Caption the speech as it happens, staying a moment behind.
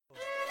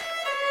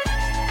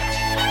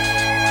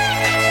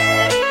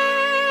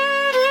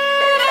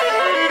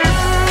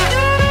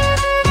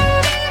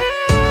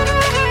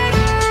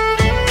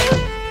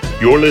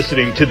You're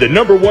listening to the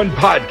 #1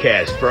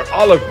 podcast for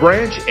Olive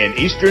Branch and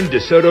Eastern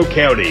DeSoto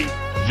County.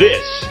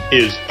 This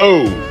is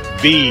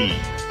OB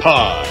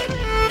Pod.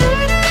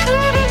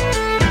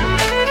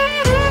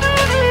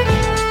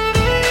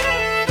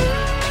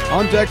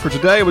 On deck for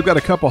today, we've got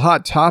a couple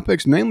hot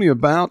topics, namely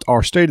about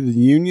our State of the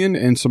Union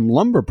and some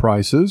lumber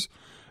prices,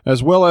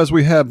 as well as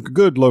we have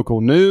good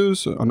local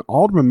news, an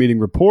Alderman meeting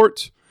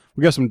report.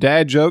 We got some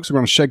dad jokes we're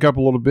going to shake up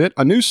a little bit.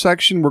 A new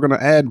section, we're going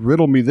to add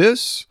Riddle Me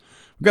This.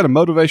 We've got a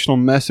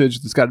motivational message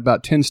that's got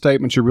about 10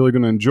 statements you're really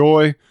going to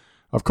enjoy.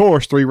 Of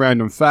course, 3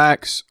 random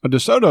facts, a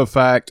DeSoto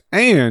fact,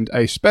 and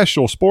a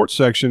special sports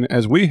section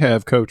as we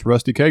have Coach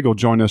Rusty Cagle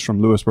join us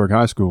from Lewisburg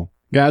High School.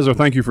 Guys,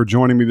 thank you for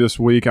joining me this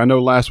week. I know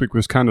last week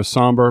was kind of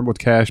somber with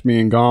Cash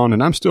being gone,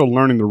 and I'm still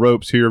learning the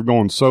ropes here of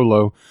going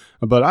solo.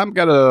 But I've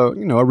got a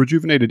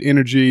rejuvenated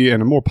energy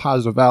and a more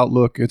positive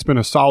outlook. It's been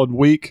a solid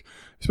week.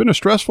 It's been a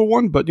stressful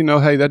one, but,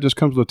 hey, that just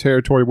comes with the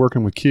territory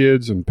working with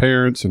kids and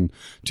parents and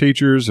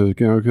teachers,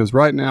 because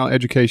right now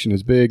education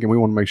is big, and we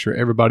want to make sure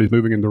everybody's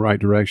moving in the right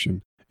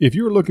direction. If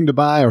you're looking to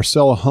buy or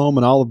sell a home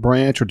in Olive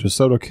Branch or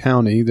DeSoto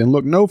County, then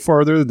look no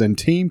further than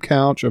Team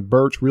Couch of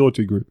Birch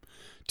Realty Group.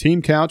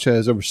 Team Couch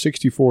has over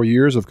 64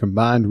 years of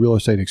combined real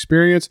estate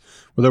experience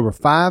with over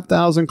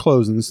 5,000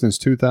 closings since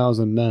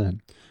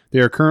 2009. They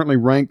are currently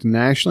ranked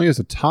nationally as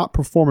a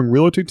top-performing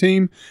realty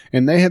team,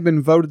 and they have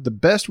been voted the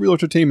best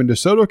realtor team in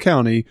DeSoto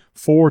County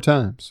 4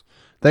 times.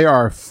 They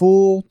are a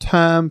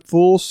full-time,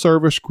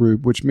 full-service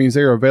group, which means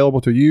they are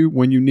available to you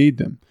when you need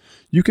them.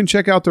 You can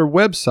check out their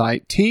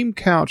website,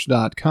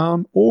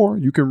 teamcouch.com, or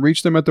you can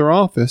reach them at their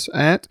office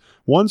at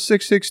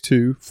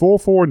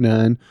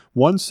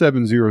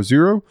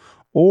 1-662-449-1700,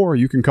 or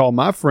you can call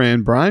my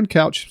friend Brian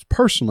Couch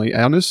personally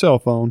on his cell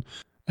phone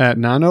at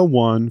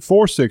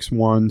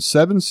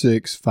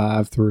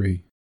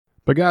 901-461-7653.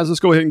 But guys, let's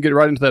go ahead and get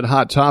right into that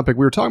hot topic.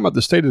 We were talking about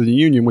the State of the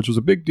Union, which was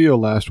a big deal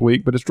last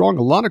week, but it's drawing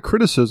a lot of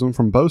criticism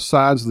from both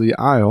sides of the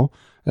aisle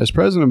as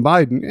President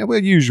Biden,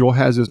 as usual,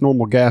 has his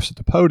normal gaffes at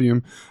the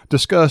podium,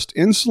 discussed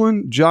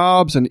insulin,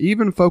 jobs, and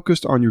even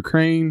focused on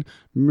Ukraine,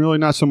 really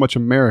not so much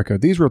America.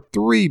 These were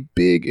 3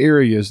 big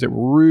areas that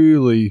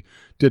really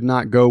did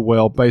not go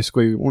well,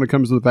 basically, when it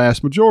comes to the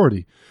vast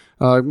majority.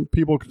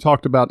 People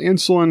talked about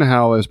insulin,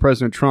 how as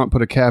President Trump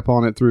put a cap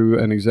on it through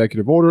an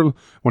executive order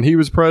when he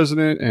was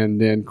president, and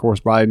then, of course,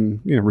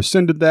 Biden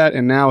rescinded that,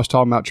 and now is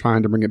talking about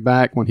trying to bring it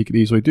back when he could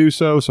easily do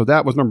so. So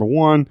that was number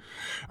 1.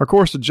 Of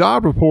course, the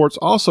job reports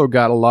also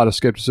got a lot of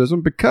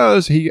skepticism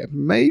because he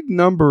made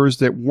numbers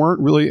that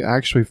weren't really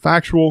actually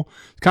factual.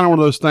 It's kind of one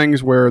of those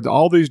things where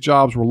all these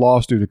jobs were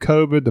lost due to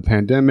COVID, the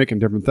pandemic,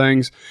 and different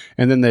things,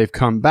 and then they've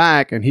come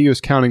back, and he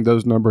was counting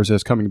those numbers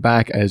as coming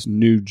back as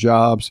new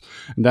jobs,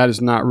 and that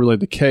is not really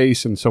the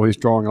case, and so he's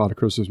drawing a lot of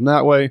criticism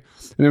that way.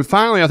 And then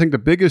finally, I think the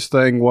biggest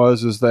thing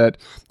is that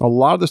a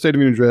lot of the State of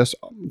the Union address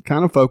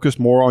kind of focused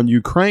more on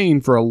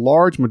Ukraine for a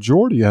large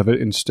majority of it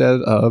instead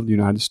of the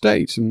United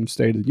States, and the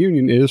State of the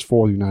Union is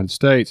for the United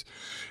States.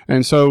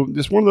 And so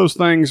it's one of those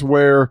things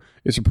where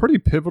it's a pretty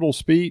pivotal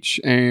speech,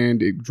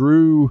 and it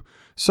drew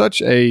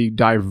such a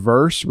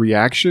diverse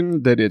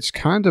reaction that it's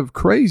kind of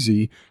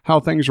crazy how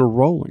things are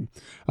rolling.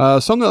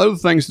 Some of the other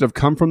things that have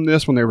come from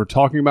this when they were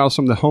talking about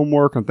some of the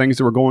homework and things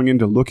that were going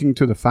into looking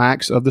to the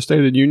facts of the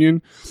State of the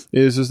Union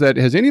is that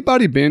has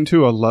anybody been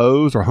to a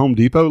Lowe's or Home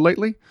Depot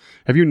lately?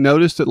 Have you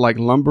noticed that like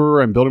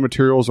lumber and building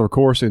materials are, of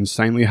course,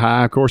 insanely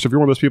high? Of course, if you're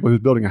one of those people who's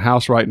building a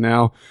house right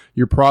now,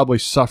 you're probably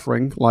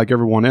suffering like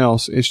everyone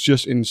else. It's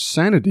just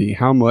insanity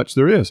how much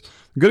there is.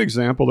 A good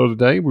example, the other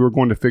day, we were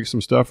going to fix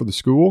some stuff for the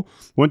school.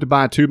 Went to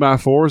buy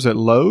 2x4s at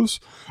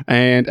Lowe's,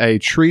 and a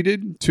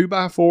treated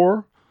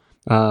 2x4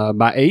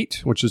 by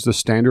 8, which is the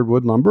standard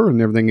wood lumber,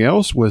 and everything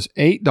else was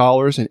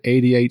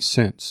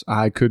 $8.88.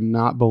 I could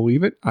not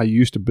believe it. I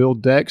used to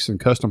build decks and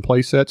custom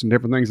play sets and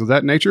different things of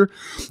that nature,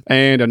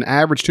 and an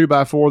average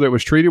 2x4 that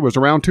was treated was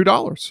around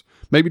 $2.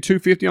 Maybe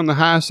 $2.50 on the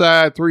high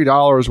side.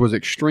 $3 was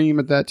extreme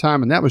at that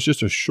time, and that was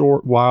just a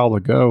short while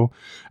ago.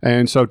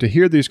 And so to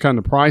hear these kind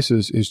of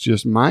prices is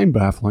just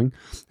mind-baffling.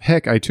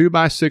 Heck, a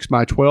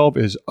 2x6x12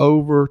 is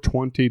over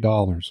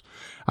 $20.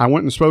 I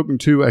went and spoken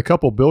to a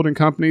couple building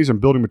companies and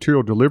building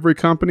material delivery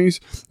companies,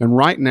 and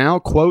right now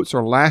quotes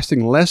are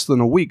lasting less than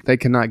a week. They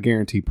cannot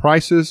guarantee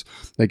prices.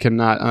 They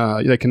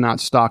cannot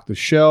stock the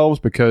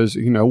shelves because,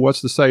 what's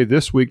to say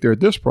this week they're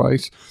at this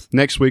price,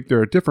 next week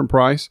they're at a different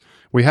price.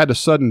 We had a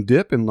sudden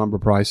dip in lumber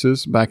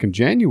prices back in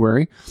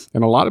January,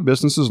 and a lot of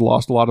businesses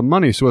lost a lot of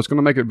money. So it's going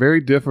to make it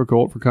very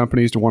difficult for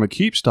companies to want to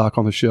keep stock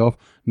on the shelf,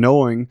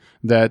 knowing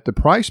that the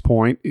price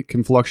point, it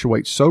can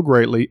fluctuate so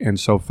greatly and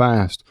so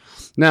fast.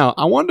 Now,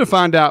 I wanted to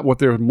find out what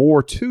there's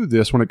more to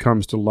this when it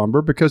comes to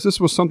lumber, because this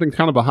was something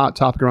kind of a hot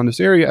topic around this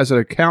area. As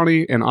a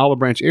county and Olive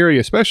Branch area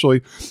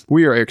especially,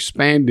 we are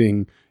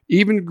expanding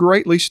even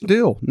greatly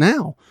still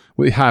now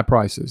with high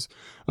prices.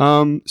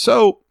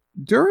 So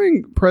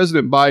during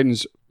President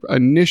Biden's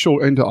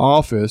initial into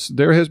office,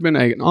 there has been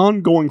an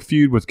ongoing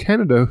feud with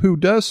Canada, who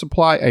does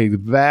supply a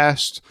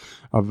vast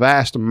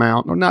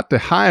amount, or not the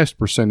highest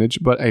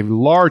percentage, but a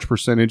large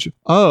percentage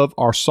of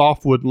our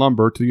softwood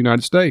lumber to the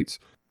United States.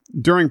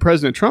 During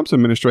President Trump's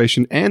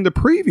administration and the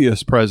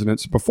previous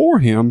presidents before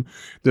him,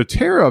 the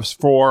tariffs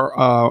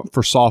for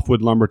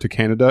softwood lumber to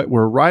Canada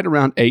were right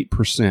around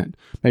 8%,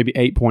 maybe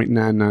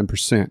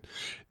 8.99%.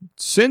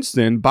 Since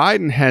then,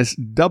 Biden has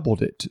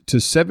doubled it to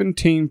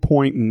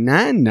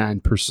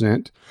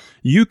 17.99%.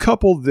 You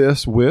couple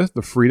this with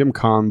the Freedom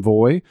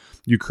Convoy,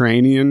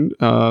 Ukrainian,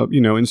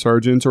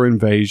 insurgents or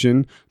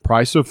invasion,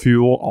 price of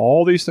fuel,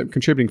 all these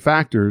contributing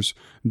factors.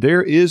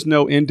 There is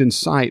no end in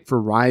sight for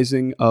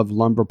rising of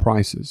lumber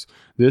prices.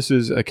 This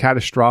is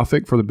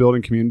catastrophic for the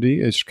building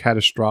community. It's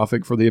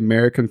catastrophic for the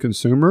American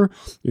consumer,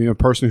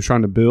 person who's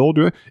trying to build.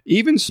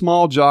 Even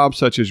small jobs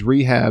such as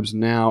rehabs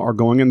now are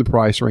going in the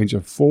price range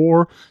of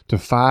 4 to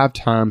 5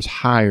 times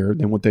higher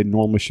than what they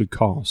normally should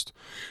cost.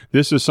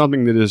 This is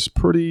something that is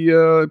pretty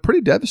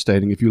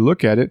devastating if you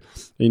look at it.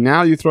 And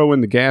now you throw in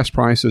the gas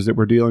prices that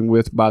we're dealing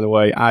with. By the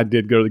way, I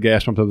did go to the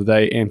gas pump the other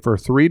day, and for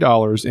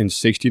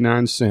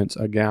 $3.69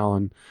 a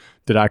gallon,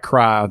 did I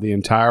cry the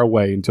entire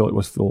way until it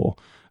was full.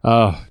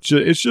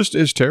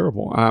 It's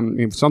terrible.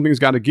 Something's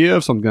got to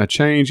give, something's got to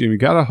change, and we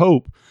got to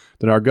hope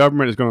that our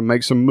government is going to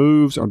make some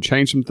moves or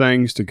change some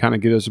things to kind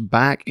of get us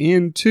back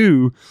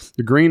into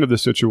the green of the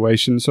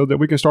situation so that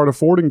we can start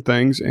affording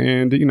things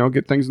and,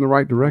 get things in the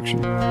right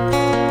direction.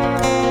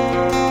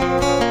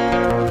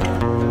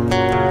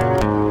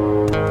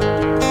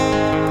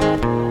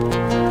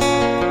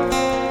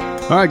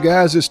 All right,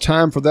 guys, it's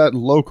time for that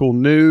local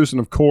news. And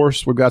of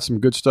course, we've got some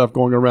good stuff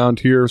going around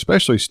here,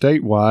 especially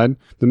statewide.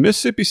 The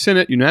Mississippi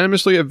Senate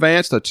unanimously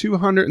advanced a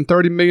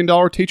 $230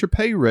 million teacher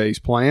pay raise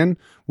plan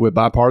with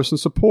bipartisan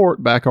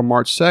support back on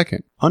March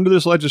 2nd. Under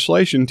this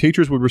legislation,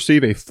 teachers would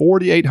receive a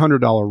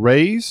 $4,800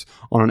 raise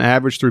on an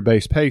average through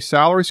base pay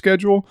salary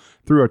schedule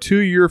through a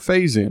 2-year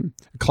phase-in.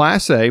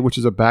 Class A, which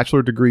is a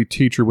bachelor degree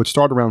teacher, would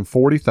start around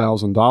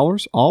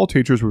 $40,000. All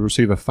teachers would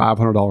receive a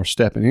 $500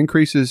 step in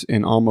increases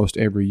in almost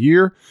every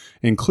year,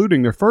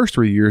 including their first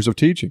 3 years of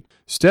teaching.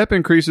 Step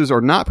increases are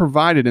not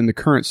provided in the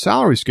current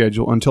salary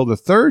schedule until the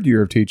 3rd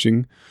year of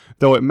teaching,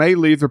 though it may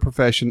leave the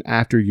profession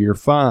after year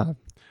 5.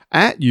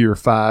 At year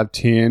 5,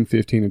 10,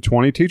 15, and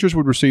 20, teachers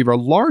would receive a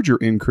larger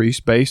increase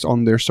based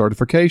on their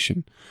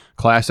certification.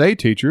 Class A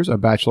teachers, a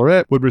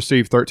bachelorette, would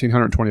receive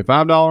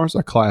 $1,325.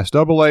 A Class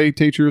AA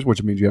teachers,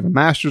 which means you have a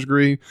master's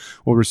degree,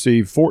 will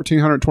receive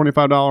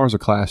 $1,425. A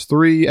Class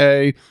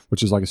 3A,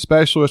 which is like a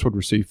specialist, would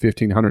receive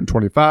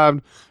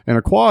 $1,525. And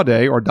a Quad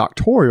A, or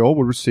doctoral,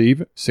 would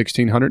receive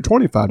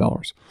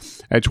 $1,625.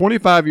 At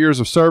 25 years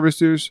of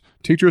services,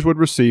 teachers would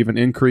receive an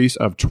increase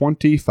of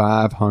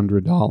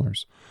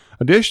 $2,500.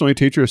 Additionally,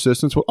 teacher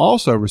assistants will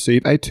also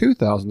receive a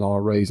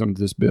 $2,000 raise under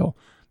this bill.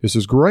 This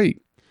is great.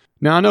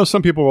 Now, I know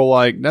some people are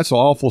like, that's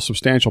awful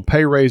substantial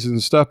pay raises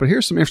and stuff, but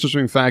here's some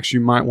interesting facts you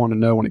might want to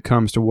know when it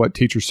comes to what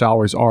teacher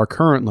salaries are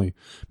currently.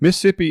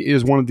 Mississippi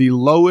is one of the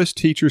lowest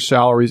teacher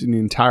salaries in the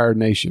entire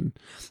nation.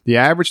 The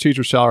average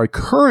teacher salary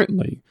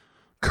currently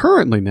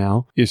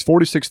now is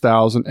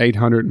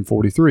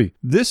 $46,843.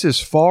 This is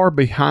far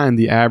behind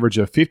the average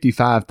of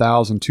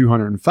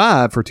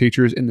 $55,205 for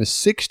teachers in the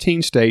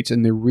 16 states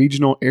in the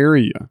regional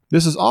area.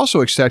 This is also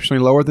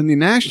exceptionally lower than the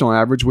national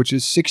average, which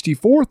is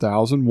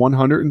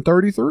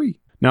 $64,133.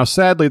 Now,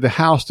 sadly, the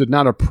House did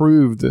not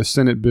approve the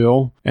Senate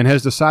bill and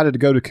has decided to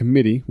go to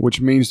committee,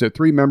 which means that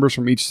 3 members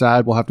from each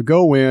side will have to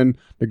go in,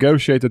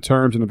 negotiate the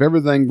terms, and if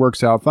everything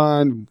works out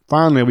fine,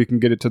 finally we can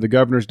get it to the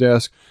governor's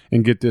desk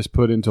and get this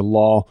put into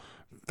law.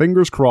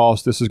 Fingers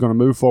crossed this is going to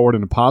move forward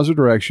in a positive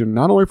direction,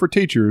 not only for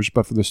teachers,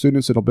 but for the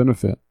students it'll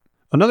benefit.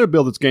 Another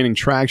bill that's gaining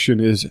traction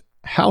is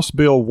House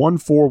Bill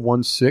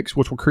 1416,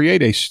 which will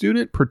create a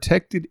Student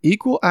Protected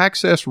Equal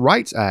Access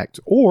Rights Act,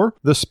 or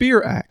the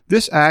SPEAR Act.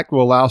 This act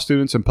will allow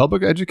students in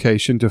public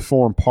education to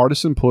form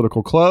partisan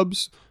political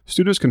clubs.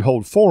 Students can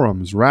hold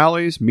forums,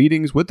 rallies,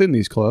 meetings within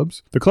these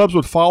clubs. The clubs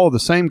would follow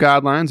the same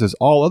guidelines as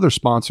all other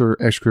sponsor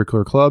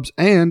extracurricular clubs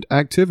and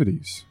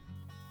activities.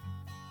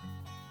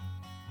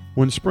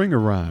 When spring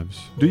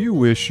arrives, do you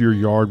wish your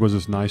yard was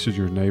as nice as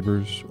your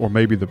neighbor's, or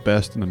maybe the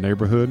best in the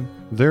neighborhood?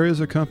 There is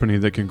a company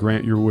that can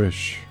grant your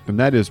wish, and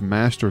that is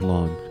Master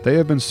Lawn. They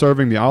have been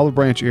serving the Olive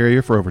Branch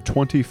area for over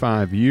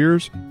 25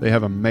 years. They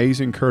have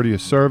amazing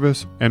courteous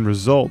service and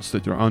results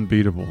that are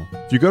unbeatable.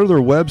 If you go to their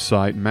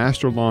website,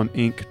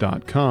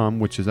 masterlawninc.com,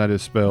 that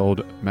is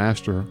spelled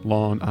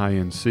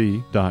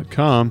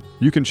masterlawninc.com,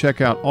 you can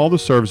check out all the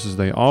services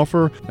they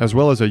offer, as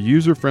well as a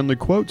user-friendly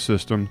quote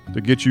system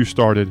to get you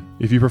started.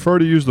 If you prefer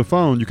to use the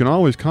phone, you can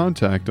always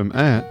contact them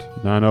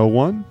at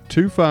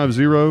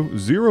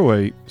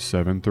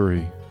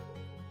 901-250-0873.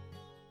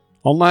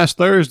 On last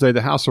Thursday,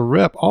 the House of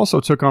Rep also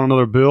took on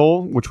another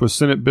bill, which was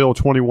Senate Bill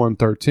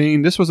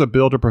 2113. This was a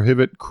bill to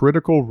prohibit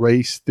critical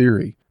race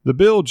theory. The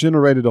bill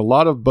generated a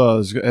lot of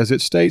buzz as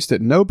it states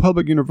that no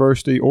public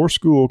university or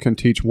school can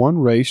teach one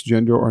race,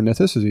 gender, or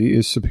ethnicity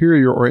is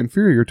superior or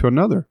inferior to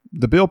another.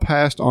 The bill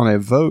passed on a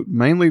vote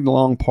mainly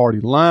along party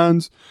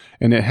lines,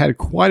 and it had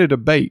quite a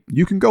debate.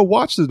 You can go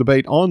watch the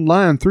debate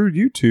online through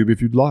YouTube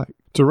if you'd like.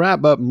 To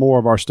wrap up more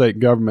of our state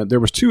government,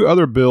 there was 2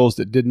 other bills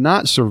that did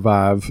not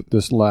survive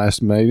this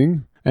last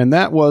meeting. And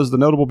that was the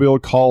notable bill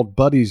called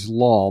Buddy's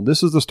Law.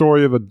 This is the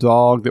story of a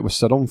dog that was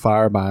set on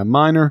fire by a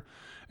minor,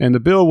 and the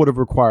bill would have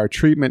required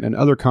treatment and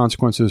other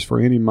consequences for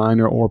any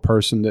minor or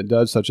person that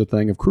does such a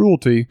thing of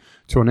cruelty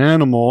to an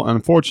animal.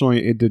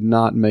 Unfortunately, it did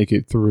not make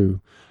it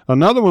through.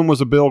 Another one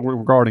was a bill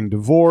regarding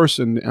divorce,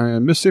 and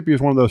Mississippi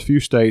is one of those few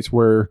states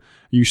where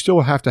you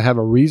still have to have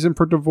a reason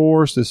for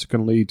divorce. This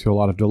can lead to a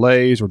lot of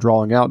delays or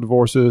drawing out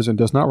divorces and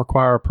does not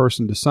require a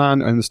person to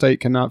sign, and the state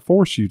cannot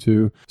force you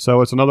to.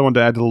 So it's another one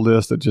to add to the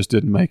list that just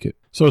didn't make it.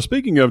 So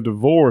speaking of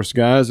divorce,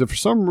 guys, if for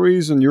some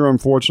reason you're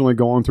unfortunately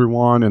going through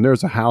one and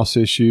there's a house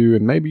issue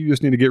and maybe you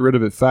just need to get rid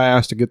of it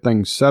fast to get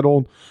things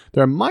settled,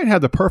 there might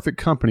have the perfect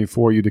company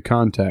for you to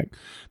contact.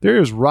 There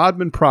is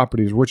Rodman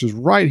Properties, which is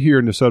right here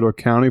in DeSoto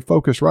County,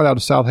 focused right out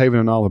of South Haven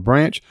and Olive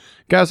Branch.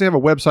 Guys, they have a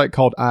website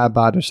called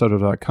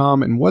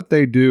iBuyDeSoto.com, and what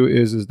they do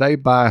is they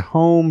buy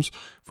homes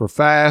for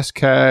fast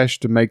cash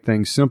to make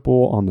things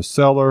simple on the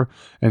seller,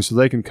 and so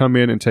they can come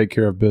in and take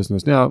care of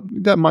business. Now,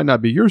 that might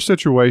not be your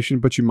situation,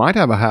 but you might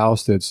have a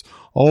house that's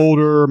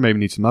older, maybe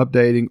needs some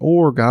updating,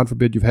 or God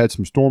forbid you've had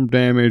some storm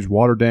damage,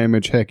 water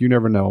damage, heck, you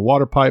never know, a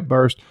water pipe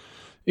burst.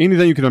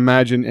 Anything you can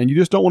imagine, and you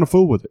just don't want to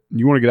fool with it.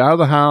 You want to get out of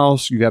the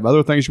house, you have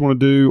other things you want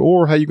to do,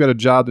 or hey, you've got a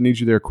job that needs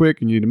you there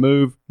quick and you need to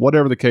move,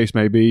 whatever the case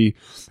may be.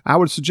 I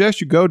would suggest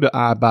you go to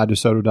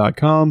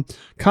iBuyDeSoto.com,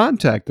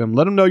 contact them,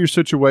 let them know your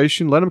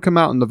situation, let them come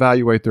out and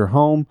evaluate their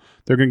home.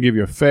 They're going to give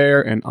you a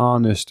fair and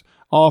honest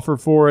offer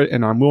for it,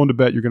 and I'm willing to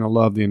bet you're going to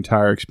love the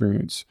entire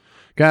experience.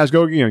 Guys,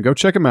 go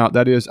check them out.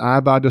 That is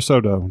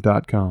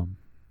iBuyDeSoto.com.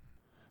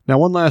 Now,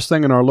 one last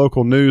thing in our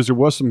local news, there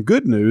was some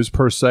good news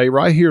per se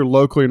right here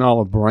locally in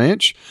Olive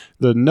Branch.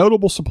 The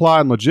Notable Supply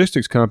and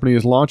Logistics Company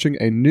is launching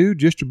a new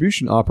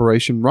distribution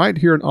operation right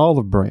here in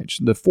Olive Branch.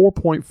 The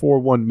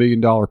 $4.41 million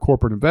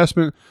corporate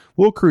investment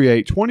will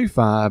create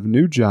 25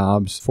 new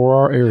jobs for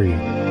our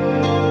area.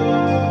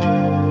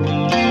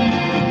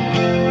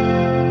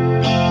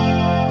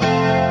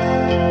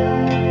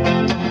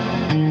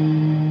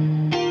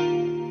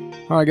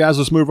 All right, guys,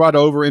 let's move right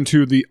over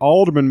into the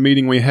alderman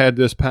meeting we had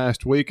this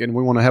past week, and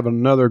we want to have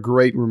another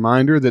great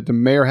reminder that the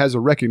mayor has a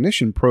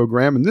recognition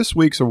program, and this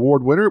week's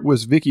award winner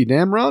was Vicki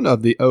Damron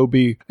of the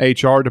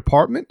OBHR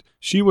department.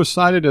 She was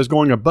cited as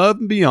going above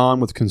and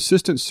beyond with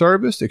consistent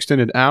service,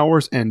 extended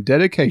hours, and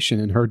dedication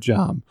in her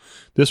job.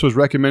 This was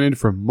recommended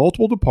from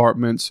multiple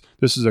departments.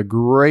 This is a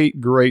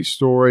great, great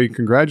story.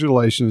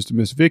 Congratulations to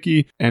Miss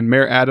Vicki and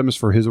Mayor Adams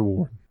for his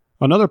award.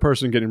 Another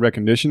person getting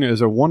recognition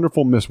is a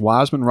wonderful Miss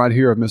Wiseman right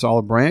here of Miss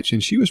Olive Branch,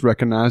 and she was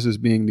recognized as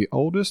being the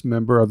oldest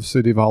member of the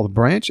city of Olive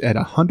Branch at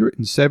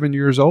 107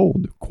 years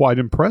old. Quite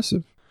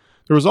impressive.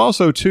 There was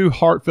also 2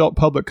 heartfelt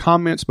public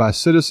comments by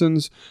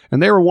citizens,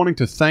 and they were wanting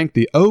to thank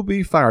the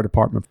OB Fire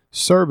Department for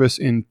service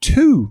in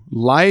 2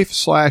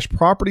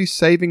 life/property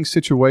saving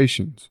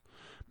situations.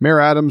 Mayor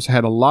Adams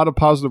had a lot of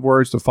positive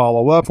words to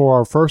follow up for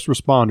our first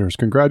responders.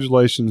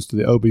 Congratulations to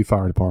the OB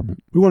Fire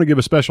Department. We want to give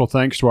a special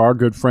thanks to our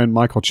good friend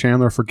Michael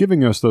Chandler for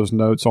giving us those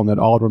notes on that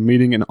alderman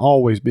meeting and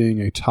always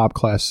being a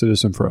top-class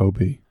citizen for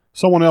OB.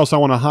 Someone else I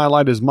want to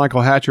highlight is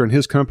Michael Hatcher and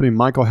his company,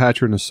 Michael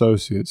Hatcher &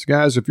 Associates.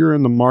 Guys, if you're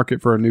in the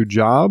market for a new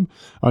job,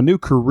 a new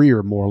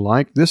career more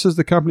like, this is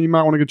the company you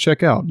might want to go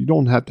check out. You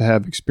don't have to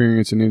have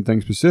experience in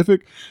anything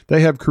specific.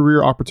 They have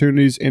career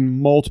opportunities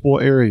in multiple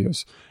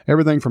areas.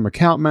 Everything from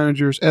account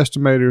managers,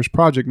 estimators,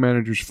 project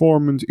managers,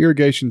 foremen,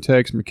 irrigation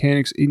techs,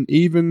 mechanics, and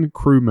even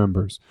crew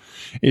members.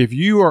 If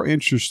you are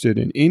interested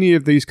in any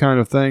of these kind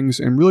of things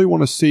and really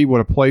want to see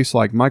what a place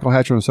like Michael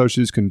Hatcher &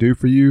 Associates can do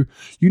for you,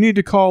 you need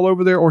to call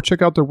over there or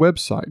check out their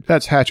website.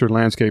 That's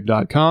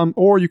HatcherLandscape.com,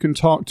 or you can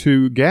talk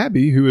to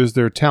Gabby, who is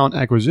their talent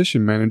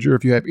acquisition manager,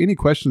 if you have any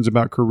questions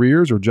about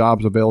careers or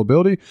jobs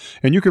availability,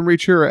 and you can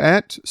reach her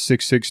at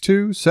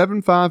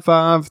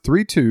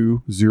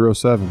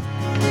 662-755-3207.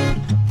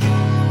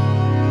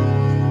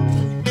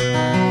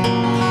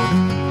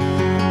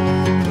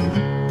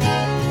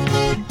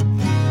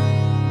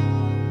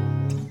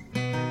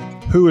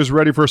 Who is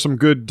ready for some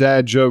good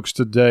dad jokes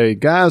today?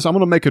 Guys, I'm going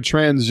to make a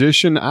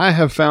transition. I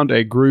have found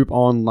a group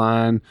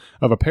online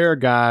of a pair of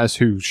guys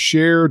who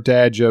share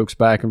dad jokes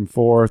back and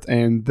forth,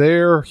 and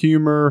their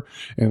humor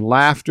and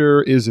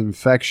laughter is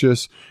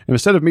infectious. And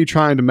instead of me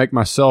trying to make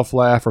myself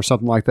laugh or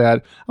something like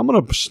that, I'm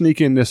going to sneak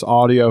in this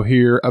audio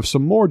here of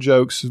some more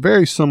jokes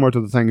very similar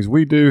to the things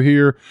we do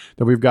here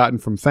that we've gotten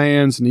from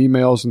fans and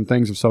emails and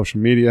things of social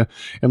media,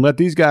 and let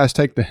these guys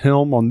take the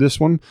helm on this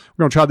one.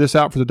 We're going to try this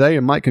out for today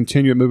and might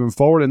continue it moving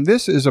forward. And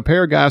this is a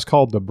pair of guys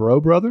called the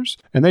Bro Brothers,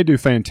 and they do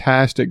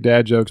fantastic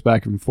dad jokes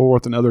back and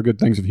forth and other good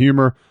things of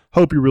humor.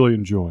 Hope you really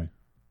enjoy.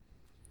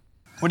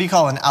 What do you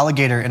call an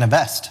alligator in a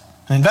vest?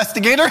 An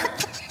investigator?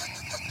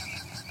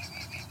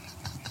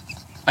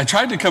 I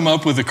tried to come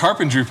up with a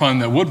carpentry pun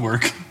that would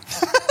work. I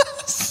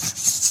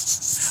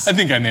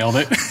think I nailed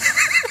it.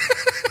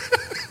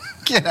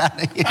 Get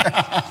out of here.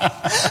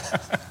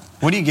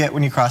 What do you get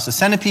when you cross a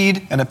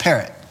centipede and a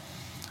parrot?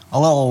 A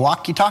little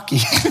walkie-talkie.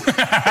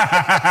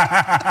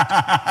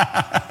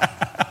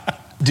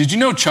 Did you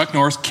know Chuck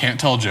Norris can't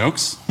tell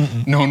jokes?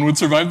 No one would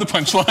survive the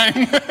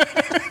punchline.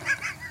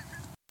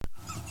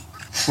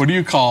 What do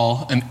you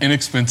call an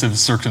inexpensive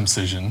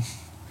circumcision?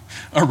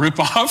 A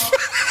ripoff?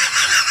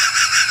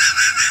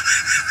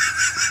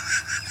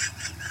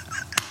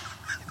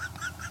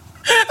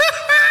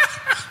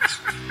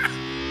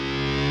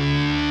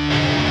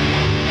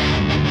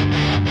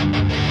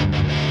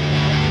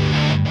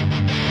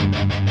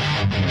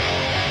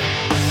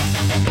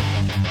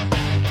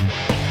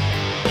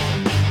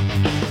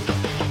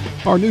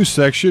 Our new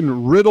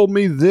section, Riddle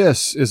Me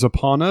This, is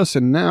upon us,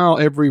 and now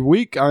every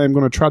week I am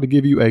going to try to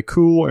give you a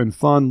cool and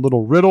fun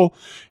little riddle,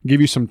 give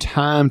you some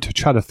time to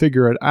try to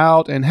figure it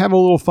out, and have a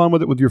little fun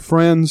with it with your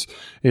friends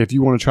if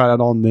you want to try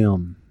it on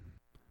them.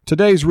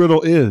 Today's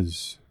riddle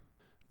is,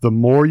 the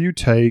more you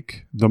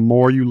take, the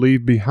more you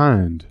leave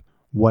behind.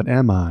 What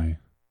am I?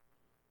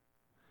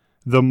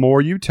 The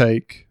more you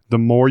take, the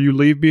more you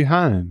leave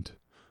behind.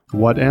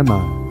 What am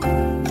I?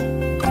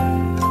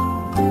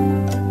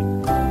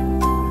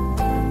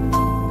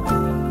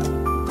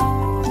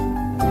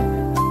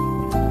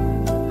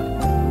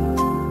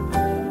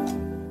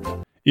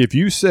 If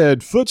you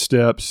said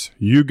footsteps,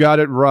 you got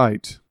it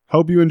right.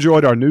 Hope you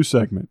enjoyed our new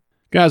segment.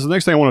 Guys, the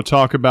next thing I want to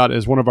talk about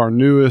is one of our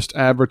newest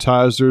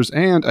advertisers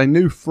and a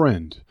new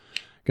friend.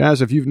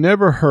 Guys, if you've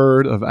never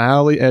heard of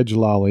Ali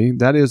Ejlali,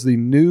 that is the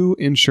new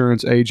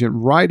insurance agent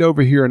right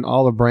over here in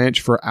Olive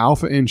Branch for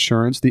Alpha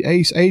Insurance, the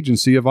ACE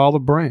agency of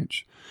Olive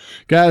Branch.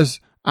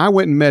 Guys, I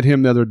went and met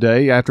him the other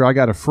day after I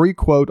got a free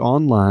quote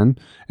online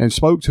and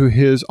spoke to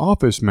his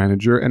office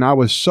manager, and I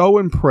was so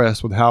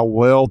impressed with how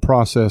well the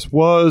process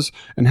was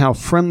and how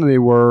friendly they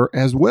were,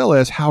 as well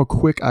as how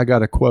quick I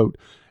got a quote.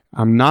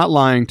 I'm not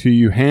lying to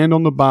you, hand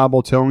on the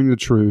Bible, telling you the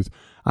truth.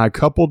 I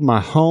coupled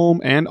my home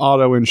and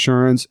auto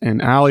insurance,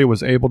 and Ali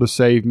was able to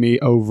save me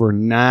over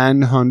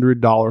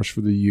 $900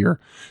 for the year.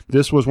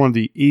 This was one of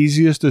the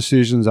easiest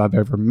decisions I've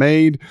ever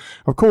made.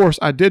 Of course,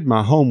 I did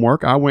my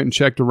homework. I went and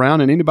checked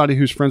around, and anybody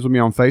who's friends with me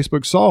on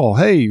Facebook saw,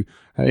 hey,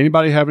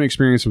 anybody have an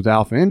experience with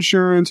Alpha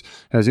Insurance?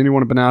 Has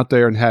anyone been out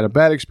there and had a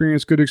bad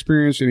experience, good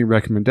experience, any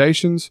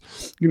recommendations?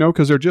 You know,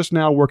 because they're just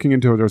now working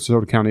into the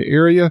DeSoto County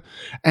area,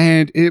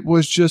 and it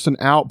was just an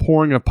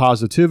outpouring of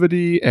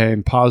positivity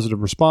and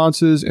positive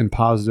responses and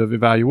positive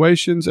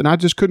evaluations, and I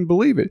just couldn't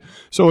believe it.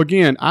 So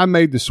again, I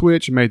made the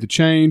switch, made the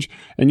change,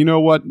 and you know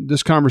what?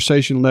 This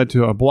conversation led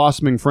to a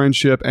blossoming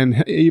friendship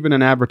and even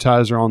an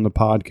advertiser on the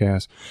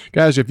podcast.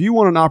 Guys, if you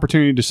want an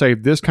opportunity to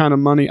save this kind of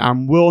money,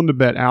 I'm willing to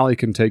bet Ali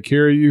can take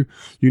care of you.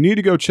 You need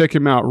to go check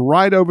him out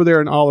right over there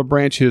in Olive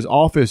Branch. His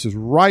office is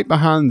right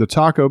behind the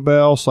Taco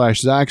Bell /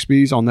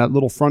 Zaxby's on that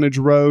little frontage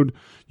road.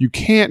 You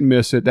can't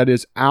miss it. That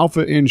is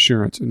Alpha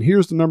Insurance. And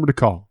here's the number to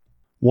call.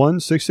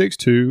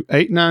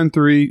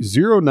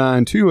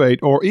 1-662-893-0928,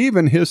 or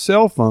even his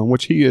cell phone,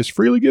 which he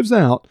freely gives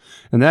out,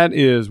 and that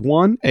is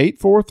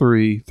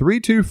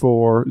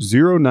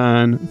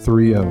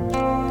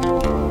 1-843-324-0930.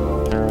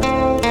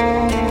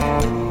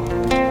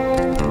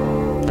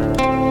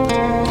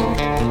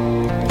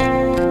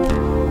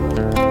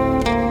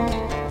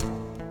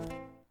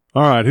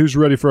 All right, who's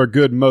ready for a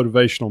good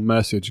motivational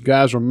message?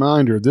 Guys,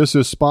 reminder, this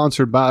is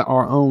sponsored by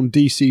our own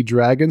DC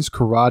Dragons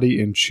Karate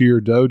and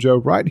Cheer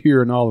Dojo right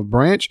here in Olive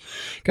Branch.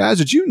 Guys,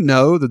 did you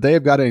know that they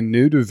have got a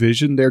new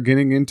division they're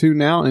getting into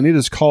now, and it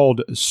is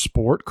called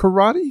Sport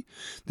Karate?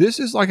 This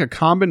is like a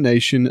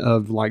combination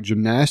of like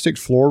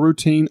gymnastics floor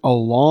routine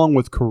along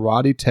with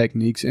karate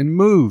techniques and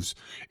moves.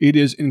 It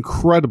is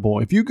incredible.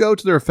 If you go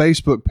to their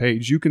Facebook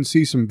page, you can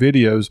see some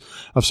videos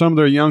of some of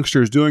their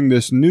youngsters doing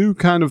this new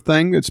kind of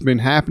thing that's been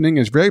happening.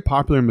 It's very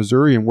popular in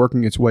Missouri and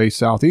working its way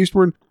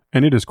southeastward,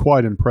 and it is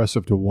quite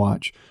impressive to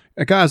watch.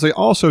 Guys, they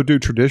also do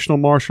traditional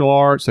martial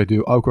arts. They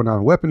do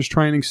Okinawan weapons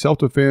training,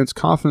 self-defense,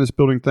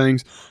 confidence-building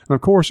things. And,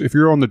 of course, if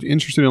you're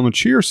interested on the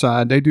cheer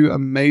side, they do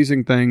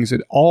amazing things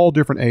at all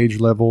different age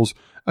levels.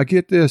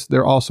 Get this,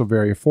 they're also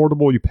very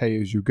affordable. You pay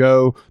as you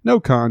go, no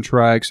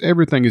contracts.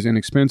 Everything is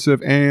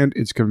inexpensive, and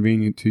it's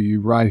convenient to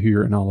you right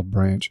here in Olive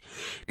Branch.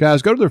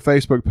 Guys, go to their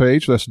Facebook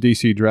page. That's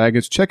DC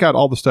Dragons. Check out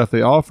all the stuff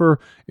they offer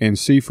and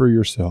see for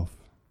yourself.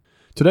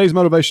 Today's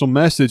motivational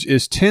message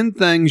is 10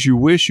 things you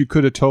wish you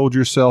could have told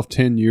yourself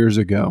 10 years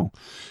ago.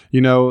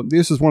 You know,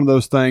 this is one of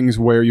those things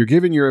where you're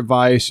giving your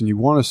advice and you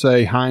want to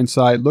say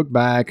hindsight, look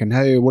back, and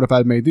hey, what if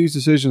I'd made these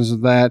decisions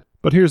and that?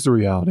 But here's the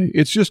reality.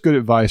 It's just good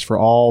advice for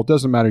all. It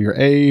doesn't matter your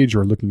age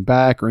or looking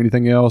back or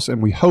anything else, and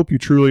we hope you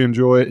truly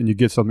enjoy it and you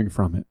get something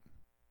from it.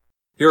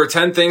 Here are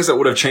 10 things that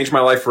would have changed my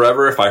life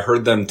forever if I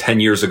heard them 10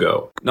 years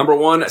ago. Number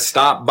 1,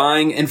 stop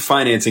buying and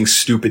financing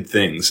stupid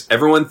things.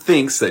 Everyone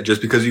thinks that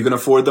just because you can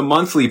afford the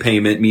monthly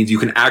payment means you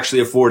can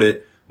actually afford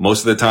it. Most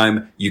of the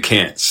time, you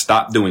can't.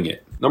 Stop doing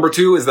it. Number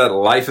 2 is that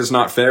life is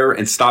not fair,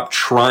 and stop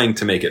trying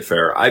to make it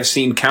fair. I've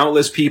seen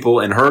countless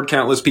people and heard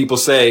countless people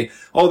say,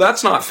 oh,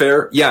 that's not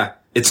fair. Yeah,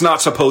 it's not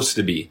supposed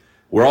to be.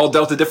 We're all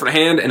dealt a different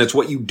hand, and it's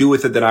what you do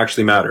with it that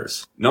actually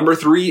matters. Number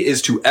 3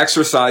 is to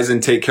exercise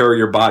and take care of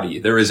your body.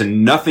 There is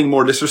nothing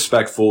more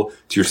disrespectful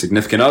to your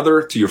significant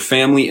other, to your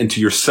family, and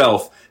to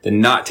yourself than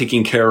not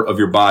taking care of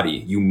your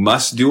body. You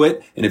must do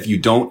it, and if you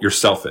don't, you're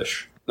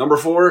selfish. Number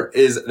 4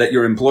 is that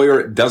your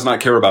employer does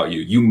not care about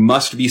you. You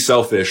must be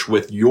selfish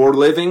with your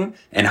living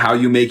and how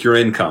you make your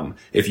income.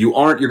 If you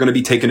aren't, you're going to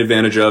be taken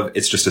advantage of.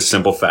 It's just a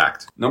simple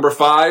fact. Number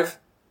 5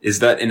 is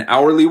that an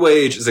hourly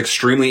wage is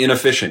extremely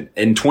inefficient.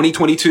 In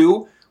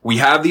 2022, we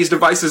have these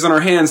devices in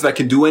our hands that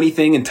can do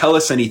anything and tell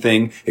us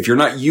anything. If you're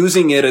not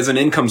using it as an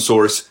income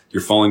source,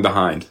 you're falling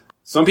behind.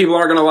 Some people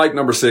aren't going to like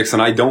number 6,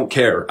 and I don't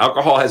care.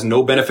 Alcohol has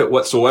no benefit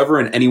whatsoever,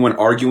 and anyone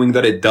arguing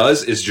that it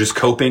does is just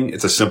coping.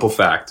 It's a simple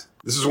fact.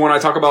 This is one I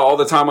talk about all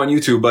the time on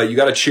YouTube, but you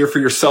got to cheer for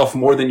yourself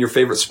more than your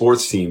favorite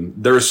sports team.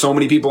 There are so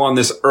many people on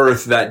this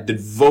earth that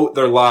devote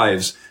their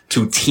lives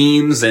to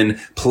teams and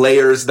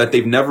players that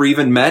they've never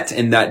even met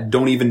and that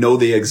don't even know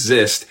they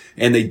exist,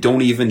 and they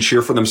don't even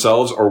cheer for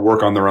themselves or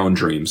work on their own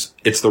dreams.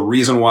 It's the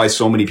reason why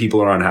so many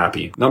people are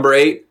unhappy. Number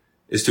 8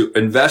 is to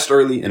invest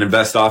early and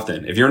invest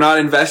often. If you're not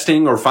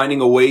investing or finding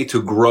a way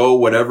to grow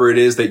whatever it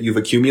is that you've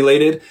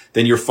accumulated,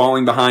 then you're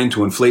falling behind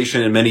to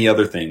inflation and many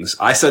other things.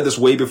 I said this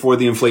way before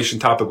the inflation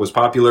topic was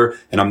popular,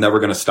 and I'm never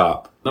going to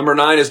stop. Number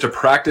 9 is to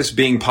practice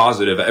being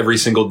positive every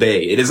single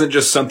day. It isn't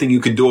just something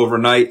you can do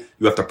overnight.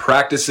 You have to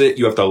practice it.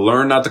 You have to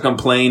learn not to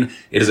complain.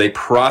 It is a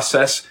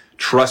process.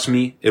 Trust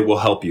me, it will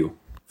help you.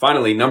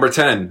 Finally, number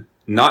 10.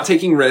 Not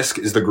taking risk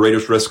is the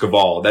greatest risk of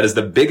all. That is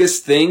the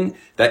biggest thing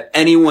that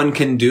anyone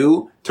can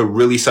do to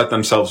really set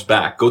themselves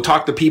back. Go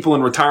talk to people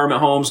in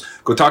retirement homes.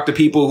 Go talk to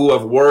people who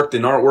have worked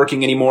and aren't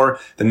working anymore.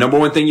 The number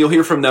one thing you'll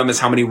hear from them is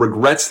how many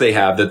regrets they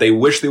have, that they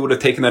wish they would have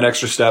taken that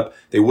extra step.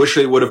 They wish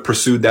they would have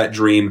pursued that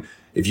dream.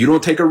 If you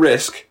don't take a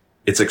risk,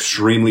 it's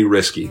extremely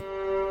risky.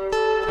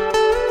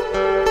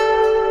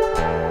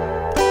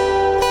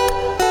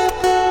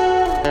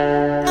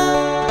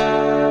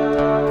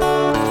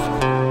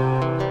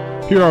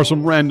 Here are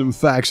some random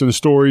facts and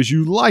stories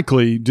you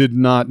likely did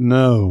not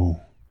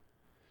know.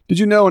 Did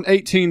you know in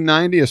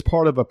 1890, as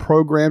part of a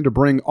program to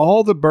bring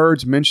all the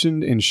birds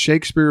mentioned in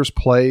Shakespeare's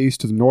plays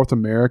to North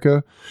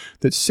America,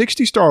 that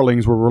 60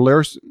 starlings were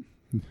released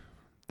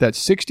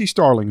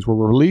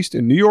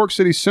in New York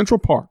City's Central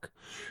Park?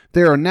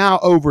 There are now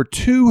over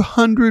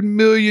 200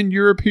 million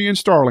European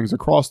starlings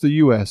across the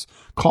U.S.,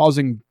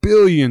 causing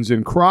billions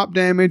in crop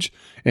damage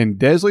and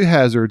deadly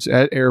hazards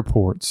at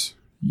airports.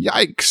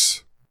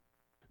 Yikes!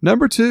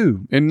 Number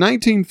 2, in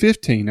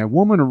 1915, a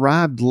woman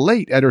arrived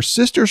late at her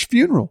sister's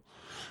funeral.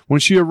 When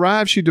she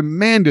arrived, she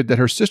demanded that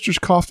her sister's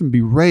coffin be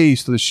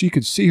raised so that she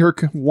could see her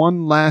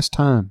one last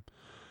time.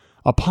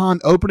 Upon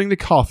opening the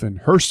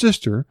coffin, her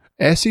sister,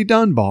 Essie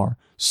Dunbar,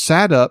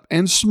 sat up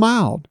and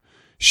smiled.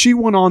 She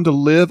went on to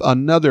live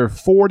another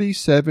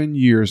 47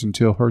 years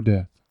until her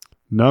death.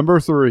 Number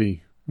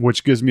 3,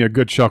 which gives me a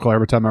good chuckle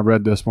every time I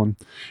read this one.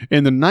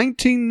 In the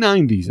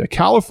 1990s, a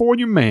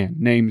California man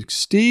named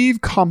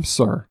Steve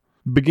Comser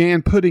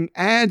began putting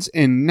ads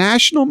in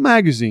national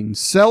magazines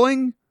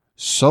selling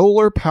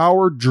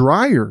solar-powered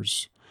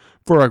dryers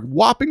for a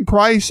whopping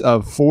price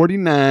of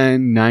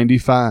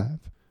 $49.95.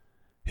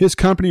 His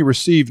company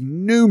received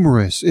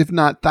numerous, if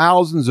not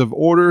thousands, of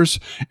orders,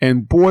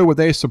 and boy, were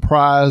they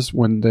surprised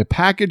when the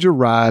package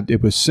arrived.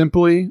 It was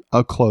simply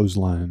a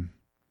clothesline.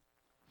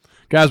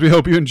 Guys, we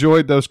hope you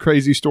enjoyed those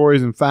crazy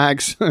stories and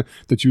facts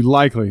that you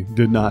likely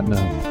did not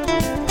know.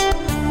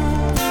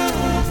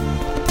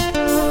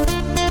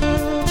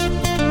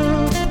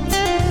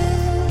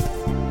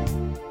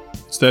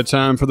 That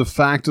time for the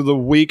fact of the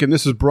week, and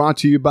this is brought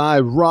to you by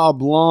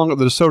Rob Long of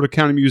the DeSoto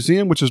County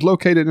Museum, which is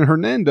located in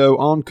Hernando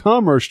on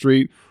Commerce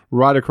Street,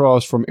 right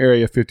across from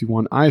Area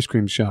 51 Ice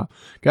Cream Shop.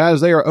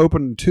 Guys, they are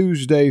open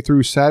Tuesday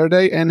through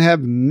Saturday and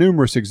have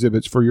numerous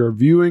exhibits for your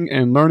viewing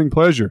and learning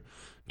pleasure.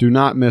 Do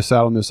not miss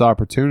out on this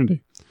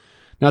opportunity.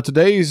 Now,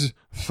 today's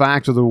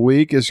fact of the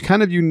week is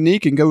kind of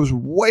unique and goes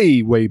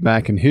way, way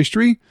back in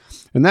history.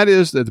 And that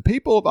is that the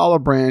people of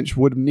Olive Branch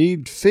would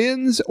need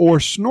fins or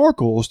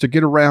snorkels to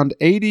get around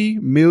 80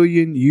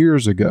 million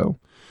years ago.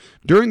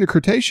 During the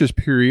Cretaceous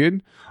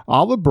period,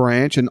 Olive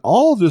Branch and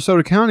all of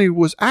DeSoto County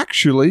was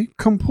actually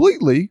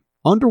completely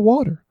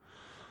underwater.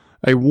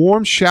 A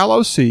warm,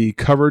 shallow sea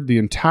covered the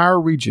entire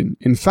region.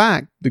 In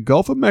fact, the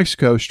Gulf of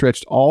Mexico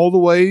stretched all the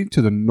way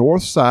to the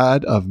north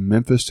side of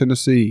Memphis,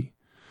 Tennessee.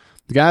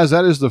 Guys,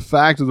 that is the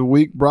fact of the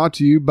week brought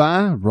to you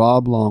by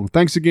Rob Long.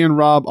 Thanks again,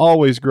 Rob.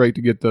 Always great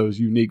to get those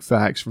unique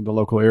facts from the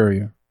local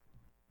area.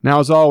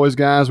 Now, as always,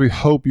 guys, we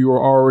hope you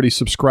are already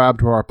subscribed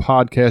to our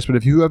podcast, but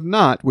if you have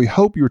not, we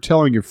hope you're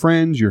telling your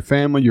friends, your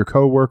family, your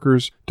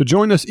coworkers to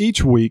join us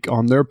each week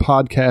on their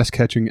podcast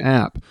catching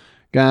app.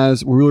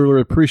 Guys, we really,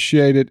 really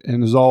appreciate it,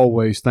 and as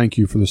always, thank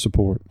you for the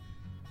support.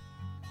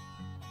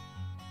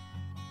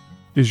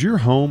 Is your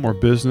home or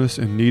business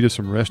in need of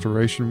some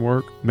restoration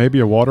work? Maybe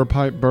a water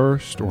pipe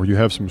burst or you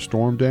have some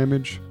storm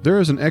damage? There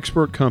is an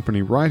expert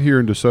company right here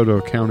in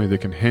DeSoto County that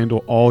can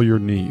handle all your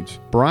needs.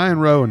 Brian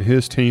Rowe and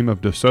his team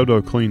of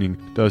DeSoto Cleaning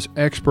does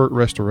expert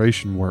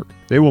restoration work.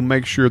 They will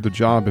make sure the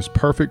job is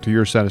perfect to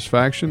your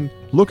satisfaction,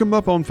 Look them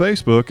up on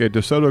Facebook at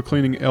DeSoto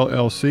Cleaning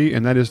LLC,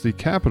 and that is the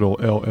capital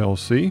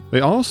LLC. They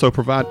also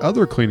provide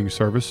other cleaning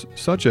service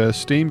such as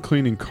steam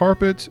cleaning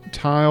carpets,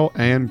 tile,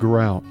 and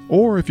grout.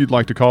 Or if you'd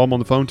like to call them on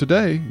the phone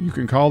today, you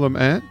can call them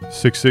at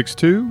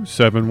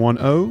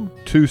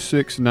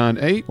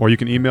 662-710-2698, or you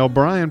can email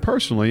Brian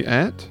personally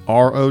at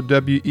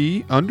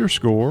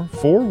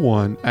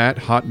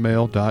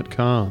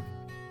rowe_41@hotmail.com.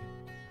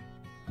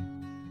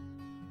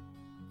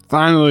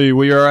 Finally,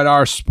 we are at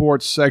our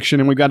sports section,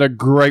 and we got a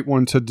great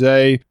one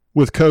today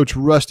with Coach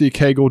Rusty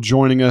Cagle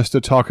joining us to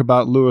talk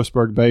about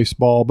Lewisburg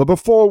baseball. But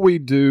before we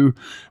do,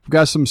 we've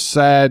got some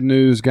sad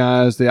news,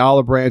 guys. The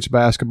Olive Branch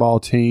basketball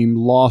team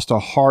lost a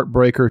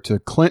heartbreaker to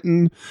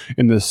Clinton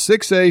in the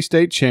 6A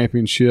state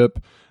championship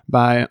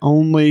by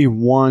only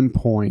 1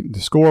 point. The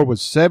score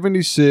was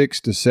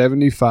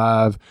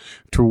 76-75,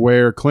 to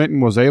where Clinton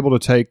was able to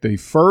take the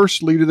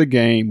first lead of the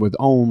game with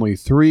only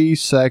 3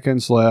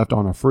 seconds left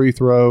on a free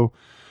throw.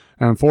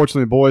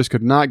 Unfortunately, the boys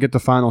could not get the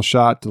final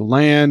shot to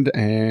land,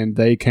 and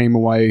they came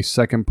away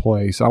second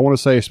place. I want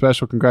to say a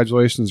special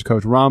congratulations to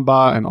Coach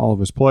Rombaugh and all of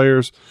his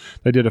players.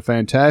 They did a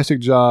fantastic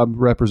job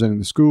representing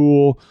the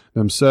school,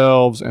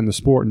 themselves, and the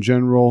sport in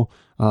general.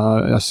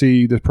 I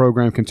see the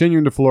program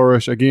continuing to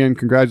flourish. Again,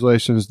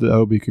 congratulations to the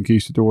OB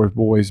Conquistadors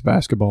boys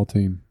basketball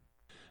team.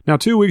 Now,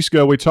 2 weeks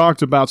ago, we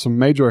talked about some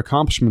major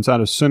accomplishments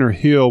out of Center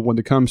Hill when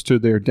it comes to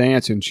their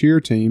dance and cheer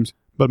teams.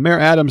 But Mayor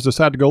Adams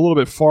decided to go a little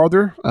bit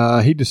farther.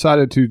 He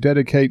decided to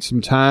dedicate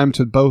some time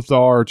to both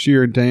our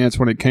cheer and dance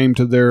when it came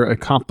to their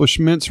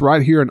accomplishments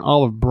right here in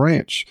Olive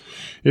Branch.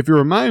 If you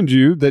remind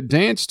you, that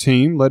dance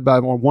team, led by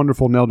our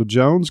wonderful Nelda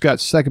Jones, got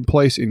second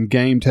place in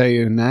Game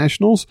Day and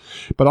Nationals.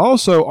 But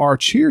also our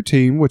cheer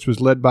team, which was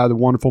led by the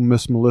wonderful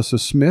Miss Melissa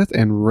Smith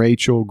and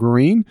Rachel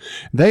Green,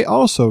 they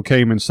also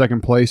came in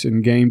second place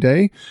in Game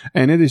Day.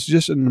 And it is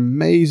just an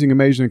amazing,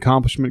 amazing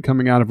accomplishment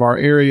coming out of our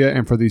area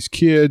and for these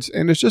kids.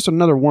 And it's just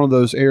another one of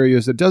those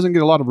areas that doesn't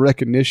get a lot of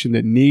recognition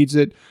that needs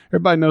it.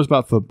 Everybody knows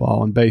about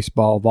football and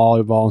baseball,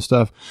 volleyball and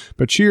stuff,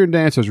 but cheer and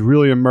dance has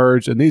really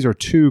emerged, and these are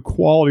two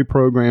quality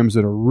programs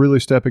that are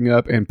really stepping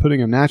up and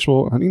putting a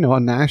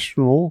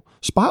national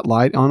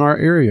spotlight on our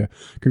area.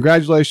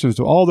 Congratulations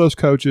to all those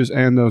coaches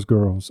and those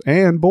girls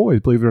and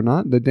boys. Believe it or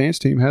not, the dance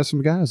team has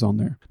some guys on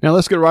there. Now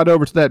let's get right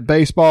over to that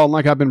baseball. And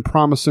like I've been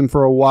promising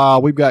for a while,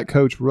 we've got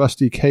Coach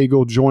Rusty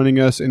Cagle joining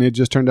us, and it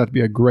just turned out to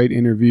be a great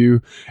interview.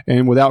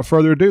 And without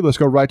further ado, let's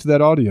go right to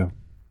that audio.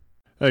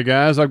 Hey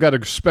guys, I've got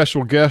a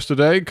special guest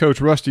today,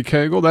 Coach Rusty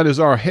Cagle. That is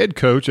our head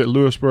coach at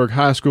Lewisburg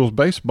High School's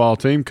baseball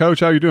team.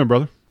 Coach, how you doing,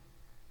 brother?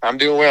 I'm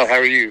doing well. How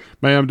are you?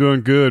 Man, I'm doing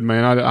good,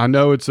 man. I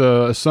know it's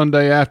a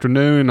Sunday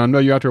afternoon. I know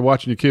you're out there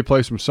watching your kid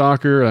play some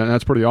soccer, and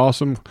that's pretty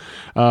awesome.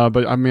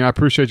 But, I mean, I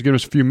appreciate you giving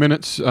us a few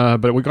minutes.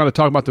 But we got to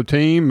talk about the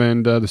team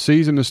and the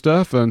season and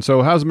stuff. And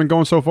so how's it been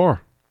going so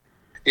far?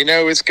 You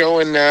know, it's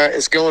going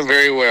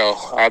very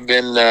well. I've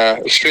been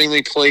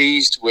extremely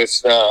pleased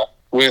with how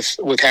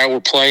we're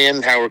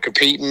playing, how we're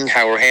competing,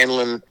 how we're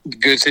handling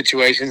good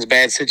situations,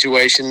 bad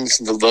situations,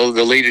 the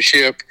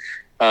leadership.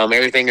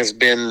 Everything has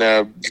been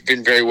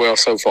very well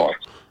so far.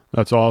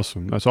 That's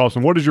awesome. That's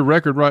awesome. What is your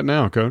record right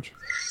now, Coach?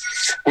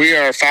 We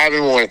are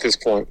 5-1 at this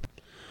point.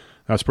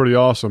 That's pretty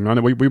awesome. I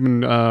know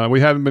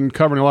we haven't been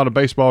covering a lot of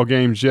baseball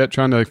games yet,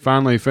 trying to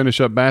finally finish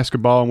up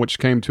basketball, which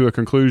came to a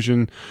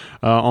conclusion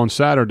on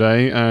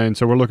Saturday, and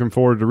so we're looking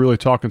forward to really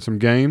talking some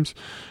games.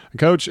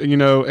 Coach, you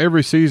know,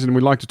 every season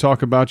we like to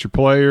talk about your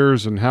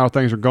players and how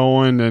things are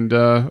going, and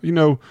you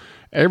know,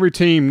 every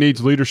team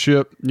needs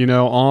leadership, you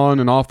know, on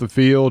and off the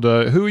field.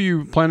 Who are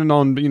you planning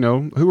on, you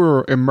know, who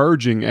are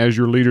emerging as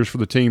your leaders for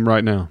the team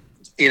right now?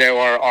 You know,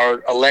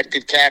 our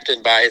elected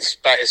captain by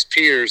his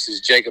peers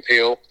is Jacob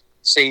Hill,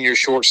 senior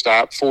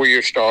shortstop,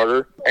 4-year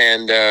starter,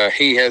 and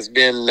he's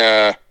been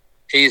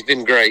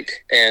great,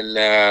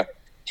 and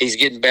he's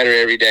getting better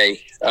every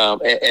day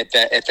at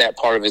that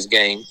part of his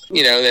game.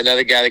 You know,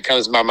 another guy that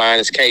comes to my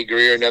mind is Kay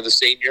Greer, another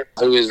senior,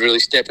 who is really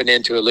stepping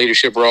into a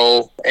leadership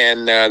role.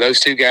 And those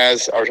two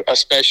guys are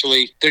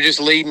they're just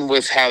leading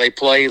with how they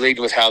play,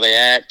 leading with how they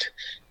act,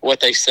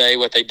 what they say,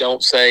 what they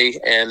don't say,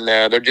 and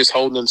they're just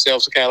holding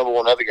themselves accountable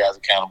and other guys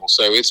accountable.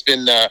 So it's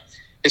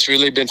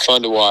really been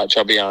fun to watch,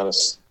 I'll be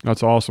honest.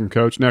 That's awesome,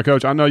 Coach. Now,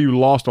 Coach, I know you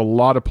lost a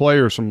lot of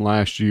players from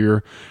last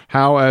year.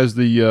 How has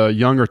the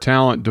younger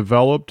talent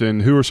developed,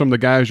 and who are some of the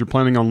guys you're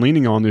planning on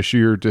leaning on this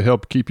year to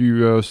help keep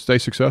you stay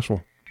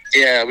successful?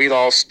 Yeah, we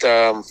lost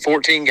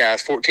 14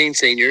 guys, 14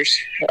 seniors.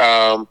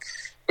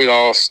 We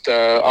lost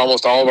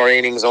almost all of our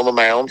innings on the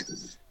mound.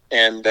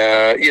 And,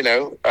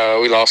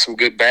 we lost some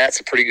good bats,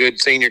 a pretty good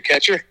senior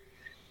catcher.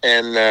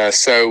 And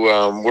so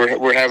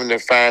we're having to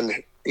find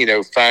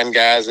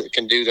guys that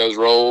can do those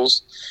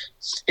roles.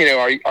 You know,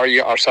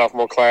 our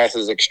sophomore class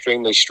is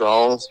extremely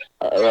strong.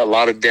 A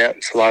lot of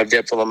depth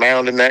on the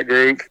mound in that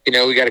group. You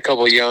know, we got a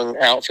couple of young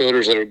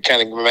outfielders that are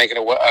kind of making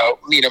a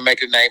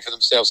name for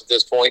themselves at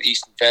this point.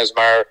 Easton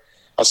Fesmeyer,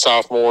 a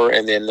sophomore,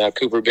 and then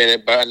Cooper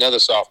Bennett, another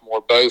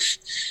sophomore, both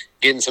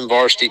getting some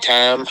varsity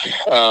time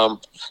on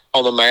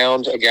the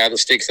mound. A guy that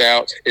sticks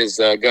out is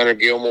Gunnar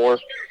Gilmore,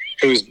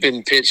 who's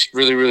been pitched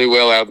really, really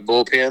well out of the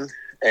bullpen.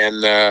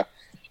 and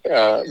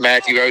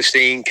Matthew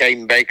Osteen,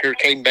 Caden Baker.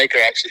 Caden Baker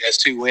actually has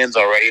 2 wins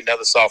already,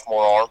 another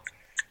sophomore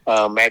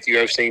arm. Matthew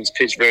Osteen's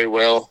pitched very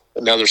well,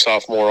 another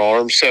sophomore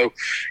arm. So,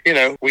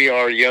 we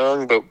are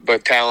young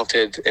but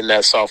talented in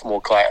that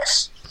sophomore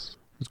class.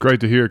 It's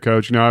great to hear,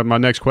 Coach. My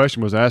next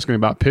question was asking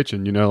about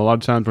pitching. A lot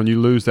of times when you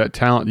lose that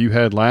talent you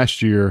had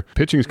last year,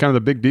 pitching is kind of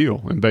the big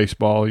deal in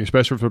baseball,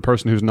 especially for a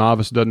person who's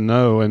novice, doesn't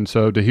know. And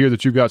so to hear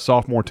that you've got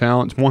sophomore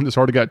talent, one that's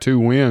already got 2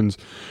 wins,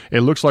 it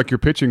looks like your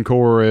pitching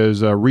core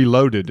is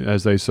reloaded,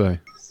 as they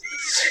say.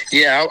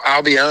 Yeah,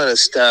 I'll be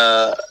honest.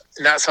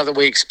 Not something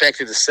we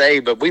expected to say,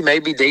 but we may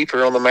be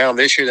deeper on the mound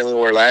this year than we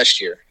were last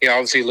year.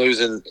 Obviously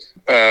losing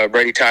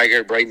Brady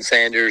Tiger, Braden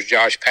Sanders,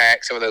 Josh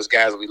Pack, some of those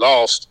guys we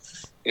lost.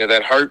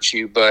 That hurts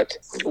you, but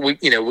we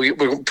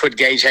put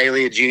Gage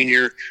Haley, a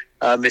junior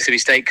Mississippi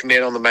State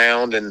commit, on the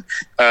mound, and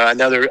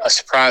a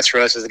surprise for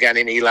us is a guy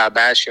named Eli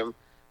Basham,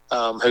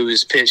 who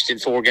has pitched in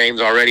 4 games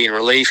already in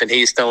relief, and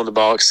he's thrown the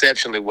ball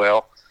exceptionally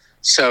well.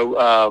 So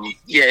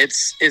it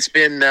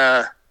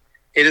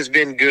has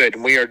been good,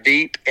 and we are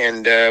deep,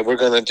 and we're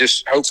going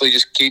to hopefully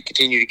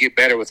continue to get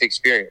better with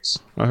experience.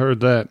 I heard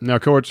that. Now,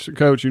 Coach,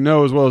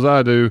 as well as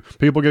I do,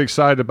 people get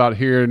excited about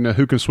hearing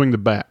who can swing the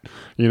bat.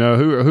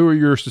 Who are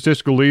your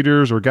statistical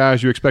leaders or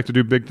guys you expect to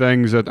do big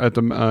things at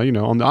the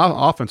on the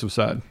offensive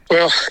side?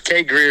 Well,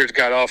 Cade Greer's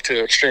got off to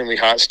an extremely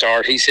hot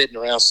start. He's hitting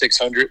around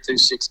 600 through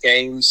 6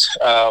 games.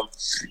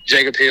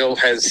 Jacob Hill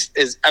I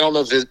don't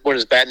know what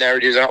his batting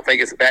average is. I don't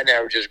think his batting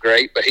average is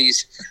great, but I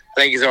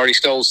think he's already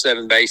stole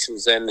 7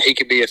 bases, and he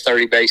could be a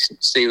 30-base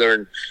stealer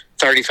and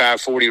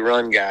 35-40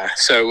 run guy.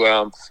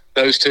 So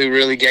those 2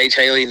 really, Gage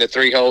Haley in the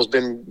 3 holes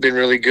been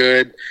really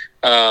good.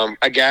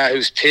 A guy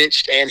who's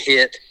pitched and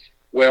hit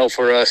well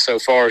for us so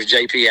far is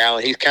J.P.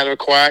 Allen. He's kind of a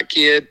quiet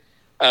kid,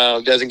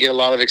 doesn't get a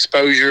lot of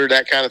exposure,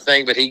 that kind of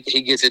thing, but he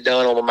gets it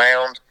done on the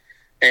mound,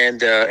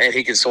 and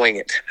he can swing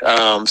it.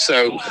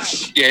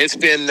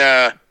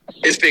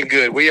 It's been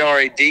good. We are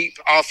a deep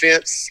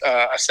offense.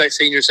 A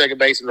senior second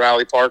baseman,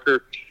 Riley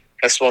Parker,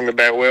 has swung the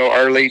bat well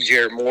early.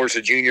 Jared Moore's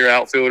a junior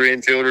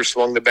infielder,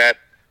 swung the bat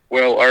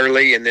well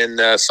early. And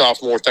then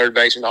sophomore third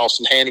baseman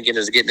Austin Hannigan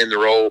is getting in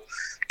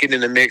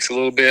the mix a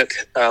little bit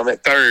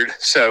at third.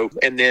 So,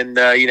 and then,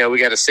 we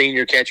got a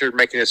senior catcher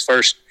making his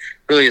first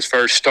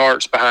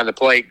starts behind the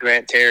plate,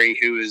 Grant Terry,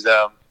 who's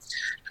a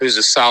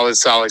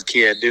solid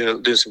kid,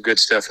 doing some good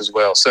stuff as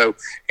well. So,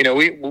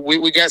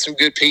 we got some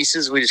good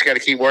pieces. We just got to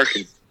keep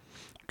working.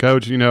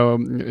 Coach,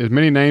 as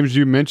many names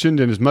you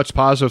mentioned and as much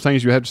positive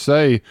things you have to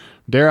say,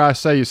 dare I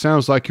say, it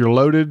sounds like you're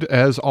loaded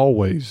as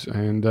always,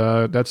 and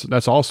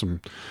that's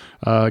awesome.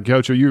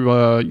 Coach,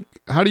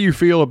 how do you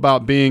feel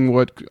about being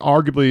what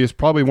arguably is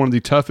probably one of the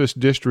toughest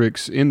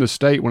districts in the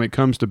state when it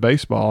comes to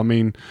baseball? I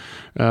mean,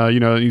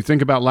 you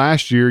think about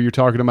last year, you're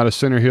talking about a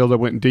Center Hill that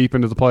went deep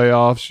into the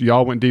playoffs.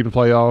 Y'all went deep in the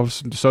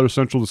playoffs. DeSoto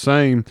Central the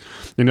same.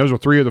 And those were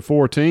 3 of the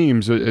 4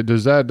 teams.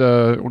 Does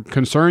that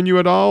concern you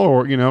at all?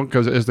 Or,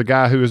 because as the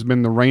guy who has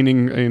been the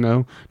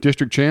reigning,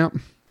 district champ?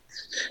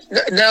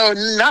 No,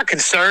 not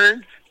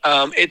concerned.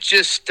 It's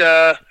just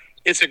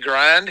it's a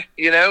grind.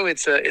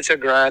 It's a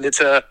grind.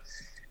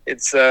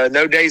 It's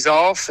no days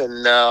off,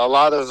 and a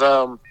lot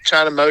of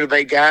trying to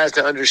motivate guys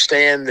to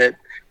understand that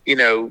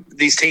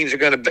these teams are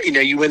going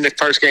to you win the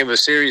first game of a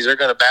series, they're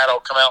going to battle,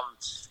 come out and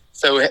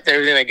throw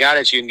everything they got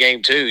at you in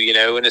game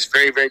 2. And it's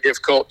very, very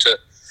difficult to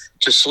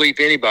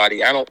sweep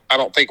anybody. I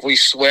don't think we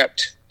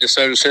swept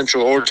DeSoto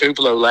Central or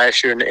Tupelo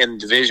last year in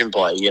division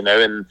play, and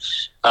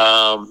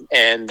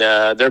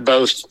they're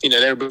both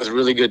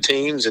really good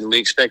teams, and we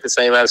expect the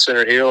same out of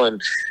Center Hill,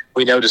 and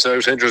we know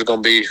DeSoto Central is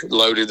going to be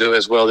loaded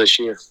as well this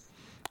year.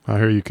 I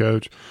hear you,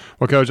 Coach.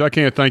 Well, Coach, I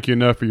can't thank you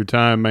enough for your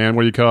time, man.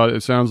 What do you call it?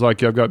 It sounds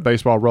like you've got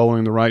baseball rolling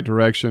in the right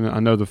direction. I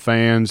know the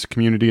fans,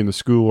 community, and the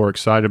school are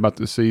excited about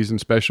this season,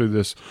 especially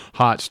this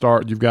hot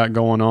start you've got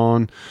going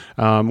on.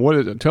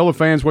 Tell the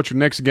fans what your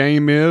next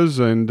game is,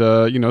 and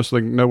so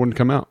they know when to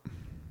come out.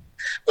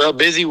 Well,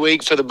 busy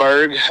week for the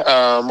Berg.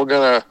 We're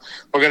gonna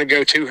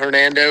go to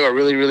Hernando, a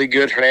really, really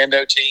good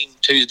Hernando team,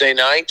 Tuesday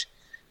night,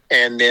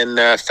 and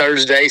then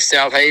Thursday,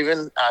 South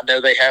Haven. I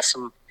know they have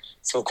some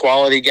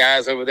quality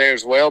guys over there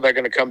as well. They're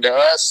going to come to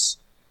us.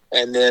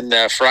 And then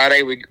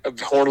Friday,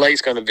 Horn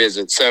Lake's going to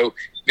visit. So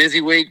busy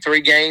week, 3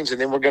 games,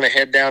 and then we're going to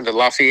head down to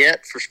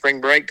Lafayette for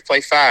spring break to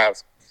play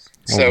 5.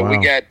 So wow. we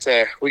got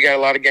a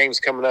lot of games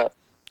coming up.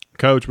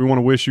 Coach, we want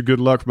to wish you good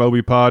luck from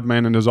OB Pod,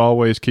 man, and as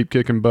always, keep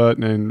kicking butt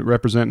and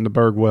representing the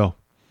Berg well.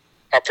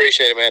 I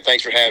appreciate it, man.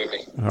 Thanks for having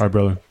me. All right,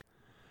 brother.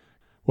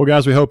 Well,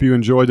 guys, we hope you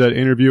enjoyed that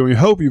interview, and we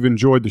hope you've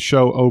enjoyed the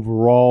show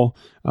overall.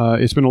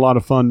 It's been a lot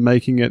of fun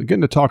making it.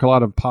 Getting to talk a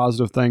lot of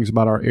positive things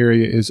about our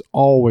area is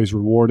always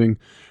rewarding.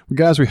 Well,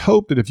 guys, we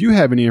hope that if you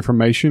have any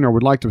information or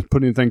would like to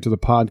put anything to the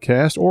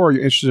podcast, or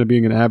you're interested in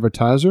being an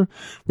advertiser,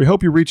 we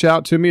hope you reach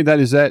out to me. That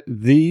is at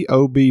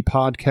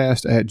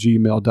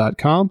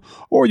theobpodcast@gmail.com,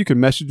 or you can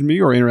message me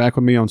or interact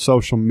with me on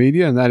social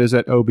media, and that is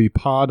at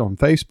OBPod on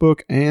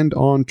Facebook and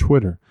on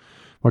Twitter.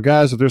 Well,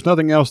 guys, if there's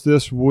nothing else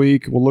this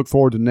week, we'll look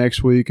forward to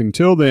next week.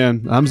 Until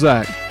then, I'm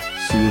Zach.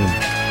 See you then.